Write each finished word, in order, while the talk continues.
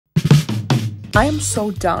I am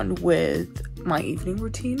so done with my evening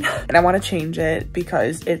routine and I want to change it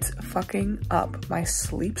because it's fucking up my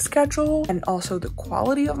sleep schedule and also the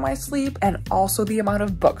quality of my sleep and also the amount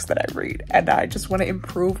of books that I read, and I just want to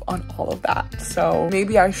improve on all of that. So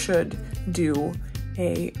maybe I should do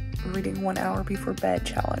a reading 1 hour before bed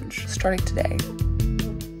challenge starting today.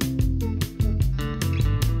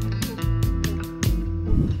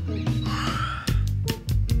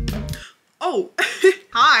 Oh,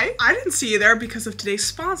 hi. I didn't see you there because of today's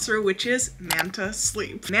sponsor, which is Manta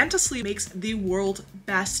Sleep. Manta Sleep makes the world's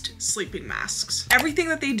best sleeping masks. Everything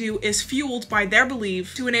that they do is fueled by their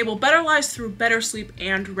belief to enable better lives through better sleep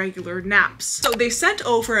and regular naps. So they sent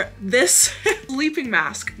over this sleeping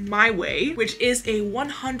mask my way, which is a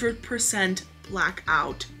 100%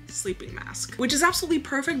 blackout sleeping mask, which is absolutely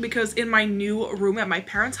perfect because in my new room at my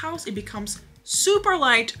parents' house, it becomes super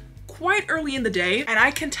light quite early in the day, and I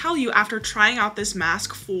can tell you after trying out this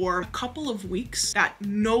mask for a couple of weeks that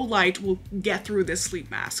no light will get through this sleep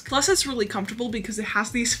mask. Plus it's really comfortable because it has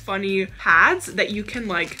these funny pads that you can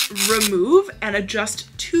like remove and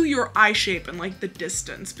adjust to your eye shape and like the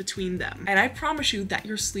distance between them. And I promise you that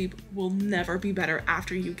your sleep will never be better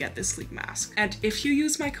after you get this sleep mask. And if you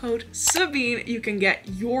use my code Sabine, you can get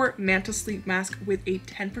your Manta Sleep mask with a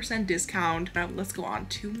 10% discount. Now let's go on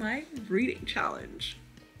to my reading challenge.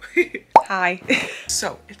 Hi.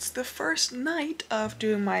 So it's the first night of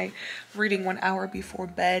doing my reading 1 hour before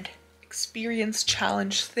bed experience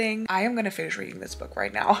challenge thing. I am gonna finish reading this book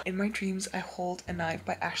right now. In My Dreams, I Hold a Knife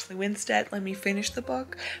by Ashley Winstead. Let me finish the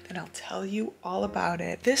book, then I'll tell you all about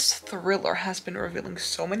it. This thriller has been revealing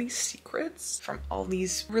so many secrets from all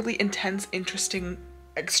these really intense, interesting,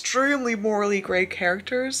 extremely morally gray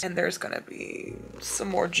characters, and there's gonna be some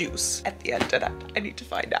more juice at the end that I need to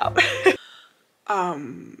find out.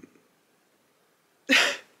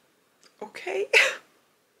 Okay.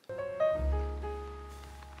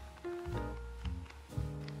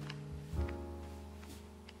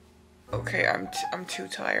 Okay, I'm too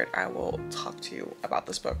tired. I will talk to you about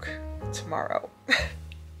this book tomorrow.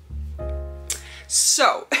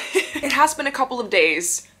 So, it has been a couple of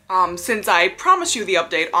days since I promised you the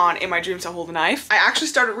update on In My Dreams I Hold a Knife. I actually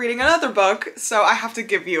started reading another book, so I have to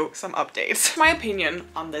give you some updates. My opinion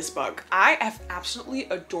on this book. I have absolutely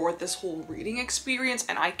adored this whole reading experience,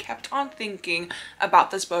 and I kept on thinking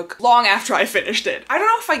about this book long after I finished it. I don't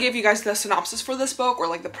know if I gave you guys the synopsis for this book or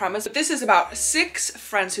like the premise, but this is about 6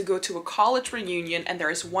 friends who go to a college reunion, and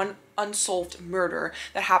there is one unsolved murder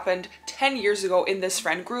that happened 10 years ago in this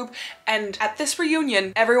friend group, and at this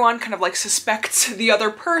reunion everyone kind of like suspects the other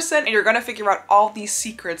person, and you're gonna figure out all these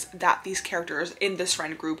secrets that these characters in this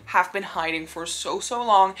friend group have been hiding for so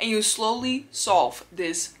long, and you slowly solve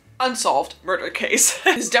this unsolved murder case.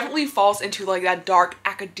 This definitely falls into like that dark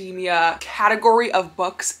academia category of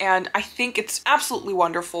books, and I think it's absolutely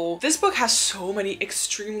wonderful. This book has so many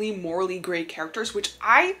extremely morally gray characters, which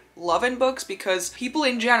I love in books because people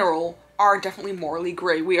in general are definitely morally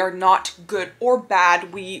gray. We are not good or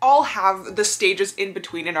bad. We all have the stages in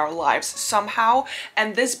between in our lives somehow,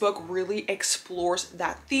 and this book really explores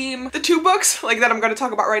that theme. The 2 books like that I'm going to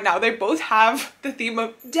talk about right now, they both have the theme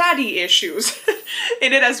of daddy issues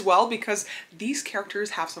in it as well, because these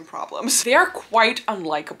characters have some problems. They are quite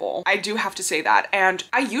unlikable, I do have to say that, and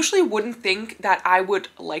I usually wouldn't think that I would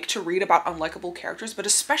like to read about unlikable characters, but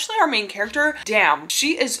especially our main character, damn,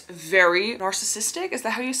 she is very narcissistic. Is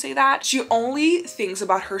that how you say that? She only thinks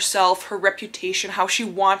about herself, her reputation, how she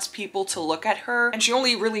wants people to look at her, and she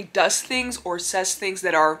only really does things or says things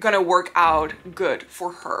that are gonna work out good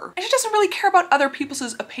for her. And she doesn't really care about other people's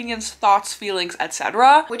opinions, thoughts, feelings,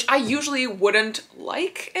 etc., which I usually wouldn't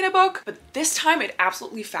like in a book, but this time it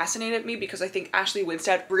absolutely fascinated me because I think Ashley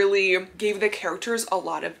Winstead really gave the characters a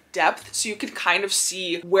lot of depth, so you could kind of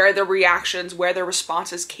see where their reactions, where their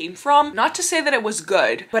responses came from. Not to say that it was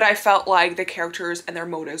good, but I felt like the characters and their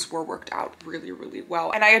motives were worked out really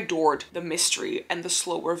well, and I adored the mystery and the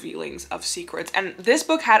slow revealings of secrets. And this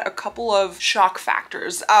book had a couple of shock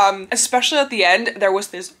factors, especially at the end. There was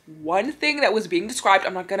this one thing that was being described,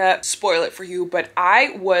 I'm not gonna spoil it for you, but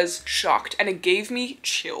I was shocked and it gave me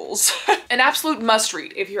chills. An absolute must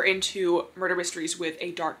read if you're into murder mysteries with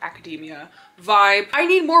a dark academia vibe. I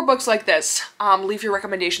need more books like this. Leave your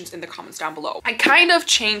recommendations in the comments down below. I kind of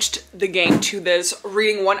changed the game to this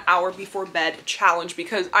reading 1 hour before bed challenge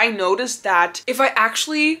because I noticed that if I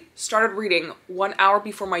actually started reading 1 hour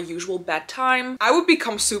before my usual bedtime, I would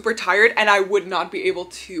become super tired and I would not be able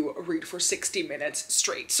to read for 60 minutes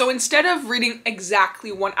straight. So instead of reading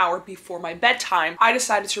exactly 1 hour before my bedtime, I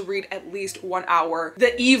decided to read at least 1 hour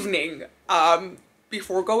the evening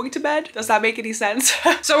before going to bed. Does that make any sense?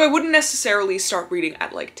 So I wouldn't necessarily start reading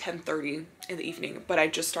at like 10:30 in the evening, but I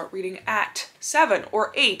just start reading at 7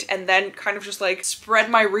 or 8 and then kind of just like spread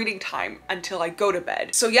my reading time until I go to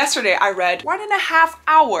bed. So yesterday I read 1.5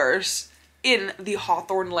 hours in The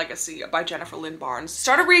Hawthorne Legacy by Jennifer Lynn Barnes.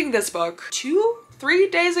 Started reading this book 3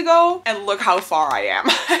 days ago, and look how far I am.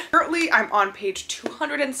 Currently, I'm on page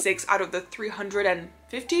 206 out of the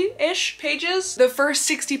 350-ish pages. The first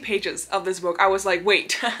 60 pages of this book, I was like,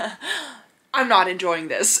 wait, I'm not enjoying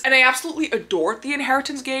this. And I absolutely adored the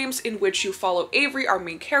Inheritance games, in which you follow Avery, our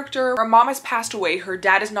main character. Her mom has passed away, her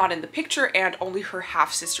dad is not in the picture, and only her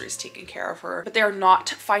half-sister is taking care of her. But they are not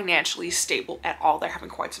financially stable at all. They're having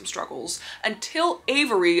quite some struggles until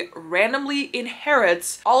Avery randomly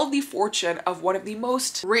inherits all of the fortune of one of the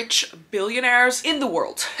most rich billionaires in the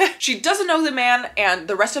world. She doesn't know the man, and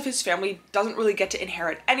the rest of his family doesn't really get to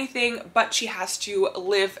inherit anything, but she has to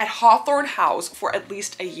live at Hawthorne House for at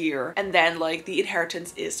least a year, and then like the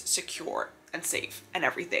inheritance is secure and safe and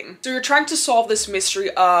everything. So you're trying to solve this mystery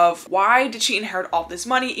of why did she inherit all this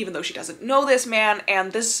money even though she doesn't know this man.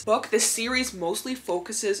 And this book, this series mostly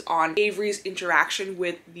focuses on Avery's interaction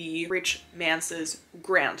with the rich man's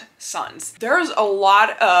grandsons. There's a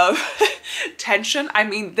lot of tension. I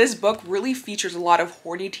mean, this book really features a lot of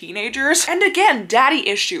horny teenagers and again, daddy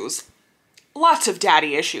issues. Lots of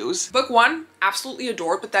daddy issues. Book 1, absolutely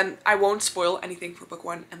adored, but then I won't spoil anything for book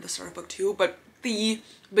 1 and the start of book 2, but the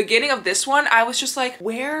beginning of this one, I was just like,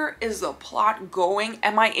 where is the plot going?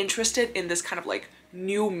 Am I interested in this kind of like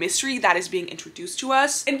new mystery that is being introduced to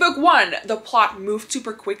us? In book 1, the plot moved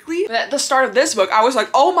super quickly, but at the start of this book, I was like,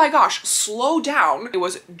 oh my gosh, slow down. It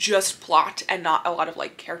was just plot and not a lot of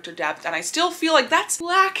like character depth, and I still feel like that's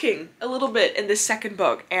lacking a little bit in this second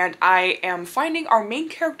book, and I am finding our main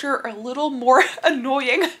character a little more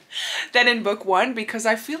annoying than in book 1 because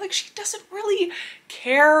I feel like she doesn't really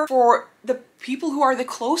care for the people who are the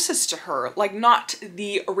closest to her, like not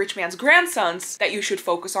the rich man's grandsons that you should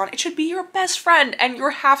focus on. It should be your best friend and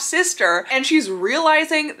your half-sister. And she's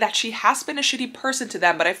realizing that she has been a shitty person to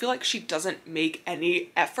them, but I feel like she doesn't make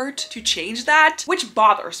any effort to change that, which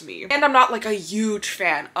bothers me. And I'm not like a huge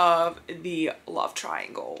fan of the love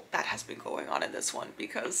triangle that has been going on in this one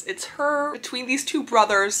because it's her between these two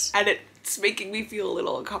brothers and it's making me feel a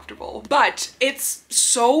little uncomfortable. But it's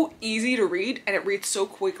so easy to read and it reads so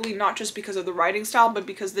quickly, not just because of the writing style, but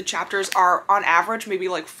because the chapters are on average maybe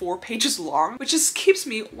like 4 pages long, which just keeps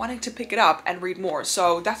me wanting to pick it up and read more.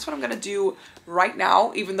 So that's what I'm gonna do right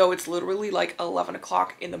now, even though it's literally like 11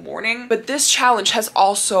 o'clock in the morning. But this challenge has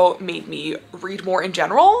also made me read more in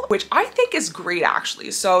general, which I think is great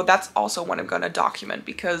actually. So that's also what I'm gonna document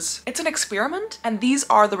because it's an experiment and these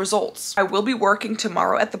are the results. I will be working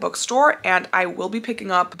tomorrow at the bookstore and I will be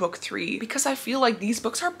picking up book 3 because I feel like these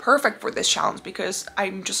books are perfect for this challenge because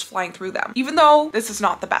I'm just flying through them. Even though this is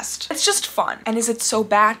not the best, it's just fun. And is it so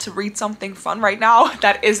bad to read something fun right now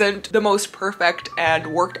that isn't the most perfect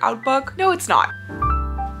and worked out book? No, it's not.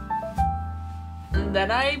 And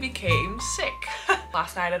then I became sick.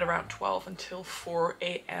 Last night at around 12 until 4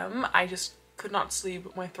 a.m. I just could not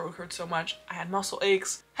sleep. My throat hurt so much. I had muscle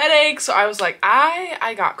aches, headaches. So I was like,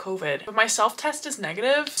 I got COVID. But my self-test is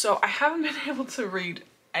negative. So I haven't been able to read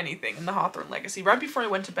anything in the Hawthorne Legacy. Right before I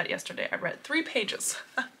went to bed yesterday, I read 3 pages.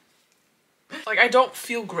 Like, I don't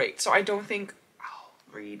feel great. So I don't think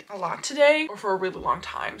I'll read a lot today or for a really long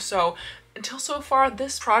time. So until so far,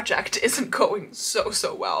 this project isn't going so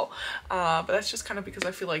well. But that's just kind of because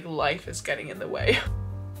I feel like life is getting in the way.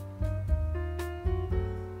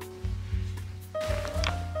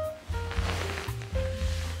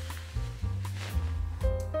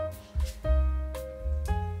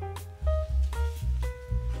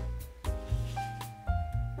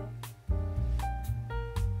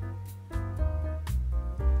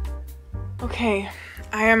 Okay,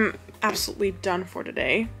 I am absolutely done for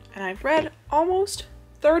today, and I've read almost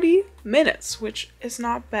 30 minutes, which is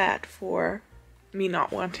not bad for me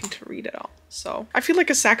not wanting to read at all. So I feel like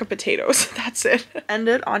a sack of potatoes. That's it.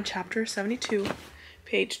 Ended on chapter 72,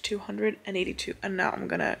 page 282, and now I'm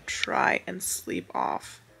gonna try and sleep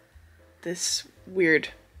off this weird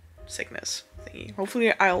sickness thingy.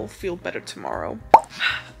 Hopefully I'll feel better tomorrow.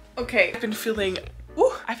 Okay, I've been feeling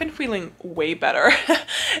I've been feeling way better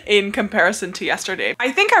in comparison to yesterday.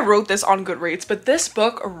 I think I wrote this on Goodreads, but this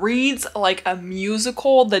book reads like a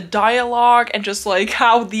musical. The dialogue and just like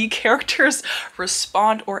how the characters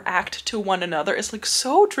respond or act to one another is like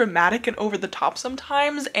so dramatic and over the top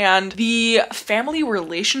sometimes, and the family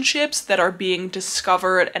relationships that are being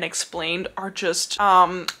discovered and explained are just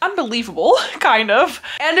unbelievable, kind of.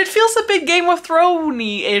 And it feels a bit Game of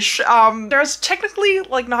Thrones-ish. There's technically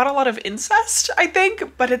like not a lot of incest, I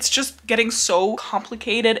think, but it's just getting so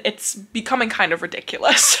complicated. It's becoming kind of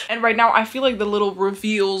ridiculous. And right now I feel like the little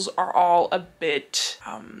reveals are all a bit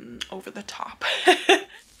over the top.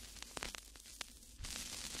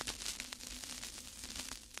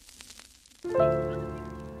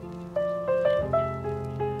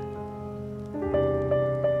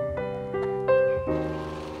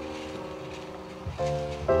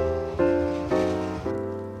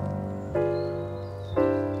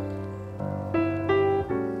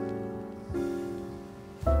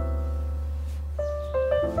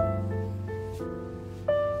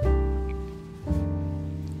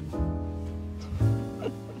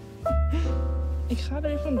 Ik ga er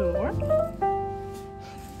even vandoor hoor.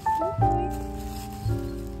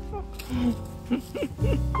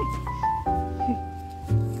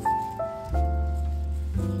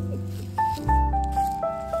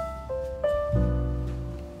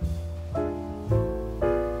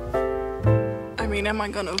 I mean, am I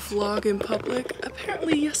gonna vlog in public?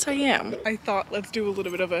 Apparently, yes I am. I thought let's do a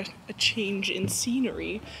little bit of a change in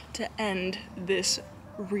scenery to end this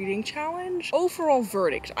reading challenge. Overall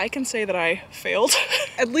verdict, I can say that I failed.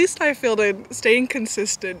 At least I failed in staying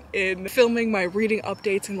consistent in filming my reading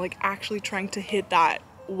updates and like actually trying to hit that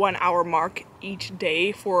 1 hour mark each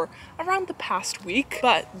day for around the past week.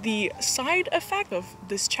 But the side effect of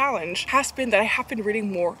this challenge has been that I have been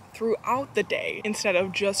reading more throughout the day instead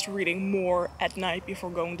of just reading more at night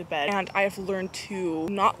before going to bed. And I have learned to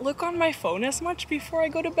not look on my phone as much before I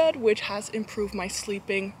go to bed, which has improved my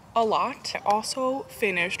sleeping a lot. I also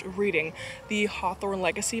finished reading The Hawthorne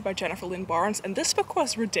Legacy by Jennifer Lynn Barnes, and this book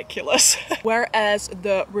was ridiculous. Whereas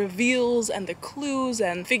the reveals and the clues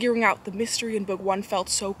and figuring out the mystery in book 1 felt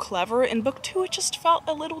so clever, in book 2 it just felt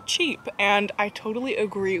a little cheap. And I totally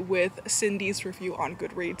agree with Cindy's review on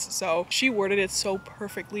Goodreads. So she worded it so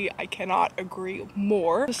perfectly, I cannot agree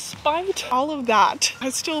more. Despite all of that, I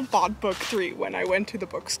still bought book 3 when I went to the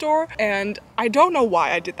bookstore, and I don't know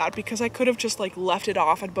why I did that, because I could have just like left it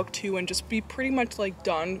off at book 2 and just be pretty much like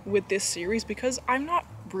done with this series, because I'm not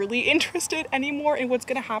really interested anymore in what's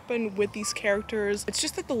gonna happen with these characters. It's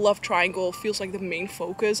just that the love triangle feels like the main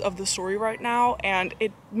focus of the story right now, and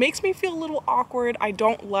it makes me feel a little awkward. I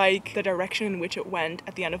don't like the direction in which it went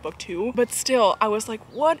at the end of book 2, but still I was like,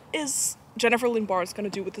 what is Jennifer Lynn Barnes gonna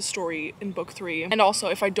do with the story in book 3? And also,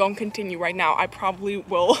 if I don't continue right now, I probably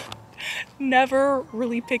will never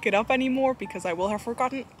really pick it up anymore, because I will have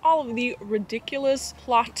forgotten all of the ridiculous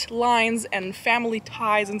plot lines and family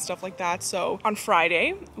ties and stuff like that. So on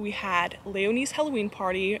Friday we had Leonie's Halloween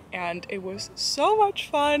party, and it was so much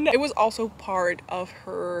fun. It was also part of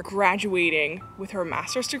her graduating with her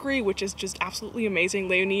master's degree, which is just absolutely amazing.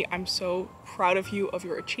 Leonie, I'm so proud of you, of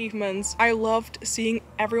your achievements. I loved seeing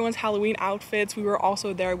everyone's Halloween outfits. We were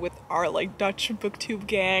also there with our like Dutch booktube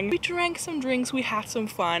gang. We drank some drinks, we had some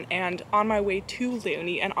fun, and on my way to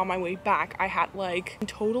Leonie and on my way back I had like in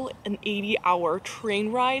total an 80-hour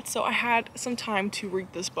train ride, so I had some time to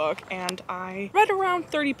read this book, and I read around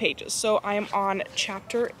 30 pages. So I am on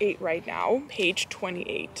chapter 8 right now, page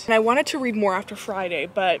 28. And I wanted to read more after Friday,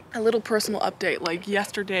 but a little personal update, like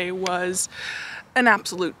yesterday was an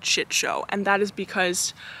absolute shit show, and that is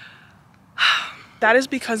because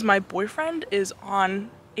my boyfriend is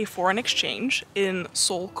on a foreign exchange in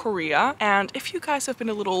Seoul, Korea. And if you guys have been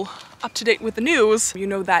a little up to date with the news, you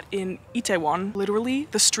know that in Itaewon, literally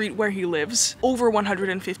the street where he lives, over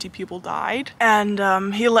 150 people died.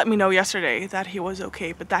 And he let me know yesterday that he was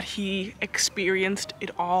okay, but that he experienced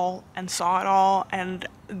it all and saw it all, and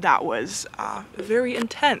that was very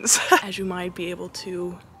intense, as you might be able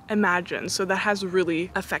to imagine. So that has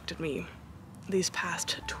really affected me these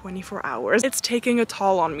past 24 hours. It's taking a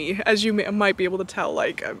toll on me, as you might be able to tell.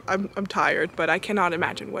 Like I'm tired, but I cannot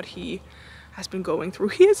imagine what he has been going through.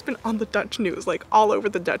 He has been on the Dutch news, like all over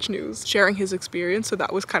the Dutch news, sharing his experience. So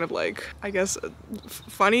that was kind of like, I guess,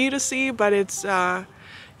 funny to see, but it's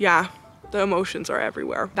yeah, the emotions are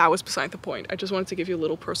everywhere. That was beside the point. I just wanted to give you a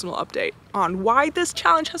little personal update on why this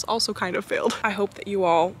challenge has also kind of failed. I hope that you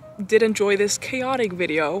all did enjoy this chaotic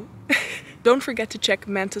video. Don't forget to check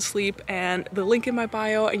Manta Sleep and the link in my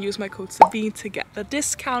bio and use my code Sabine to get the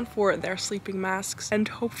discount for their sleeping masks. And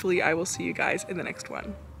hopefully I will see you guys in the next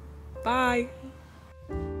one. Bye!